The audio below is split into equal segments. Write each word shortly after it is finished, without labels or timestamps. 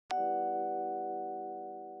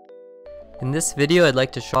In this video, I'd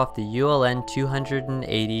like to show off the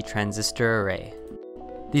ULN2803 Transistor Array.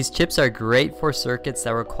 These chips are great for circuits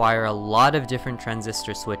that require a lot of different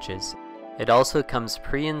transistor switches. It also comes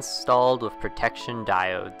pre-installed with protection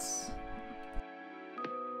diodes.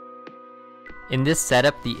 In this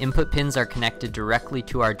setup, the input pins are connected directly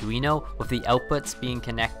to Arduino, with the outputs being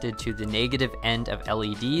connected to the negative end of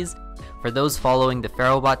LEDs. For those following the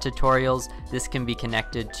Ferrobot tutorials, this can be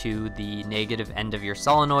connected to the negative end of your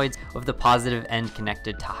solenoids, with the positive end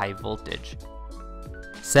connected to high voltage.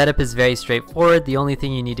 Setup is very straightforward. The only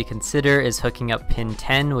thing you need to consider is hooking up pin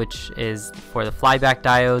 10, which is for the flyback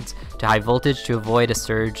diodes, to high voltage to avoid a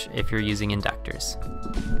surge if you're using inductors.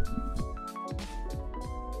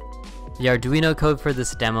 The Arduino code for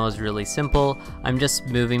this demo is really simple. I'm just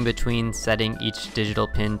moving between setting each digital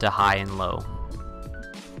pin to high and low.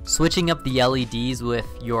 Switching up the LEDs with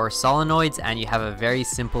your solenoids and you have a very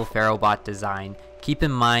simple Ferrobot design. Keep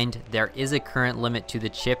in mind there is a current limit to the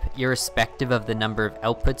chip irrespective of the number of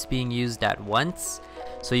outputs being used at once.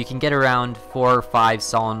 So you can get around 4 or 5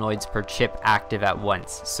 solenoids per chip active at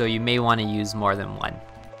once, so you may want to use more than one.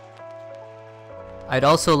 I'd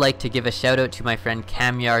also like to give a shout out to my friend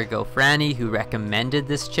Kamyar Gofrani, who recommended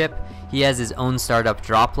this chip. He has his own startup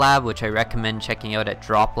Drop Lab, which I recommend checking out at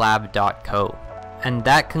droplab.co. And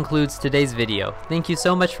that concludes today's video. Thank you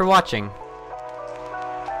so much for watching.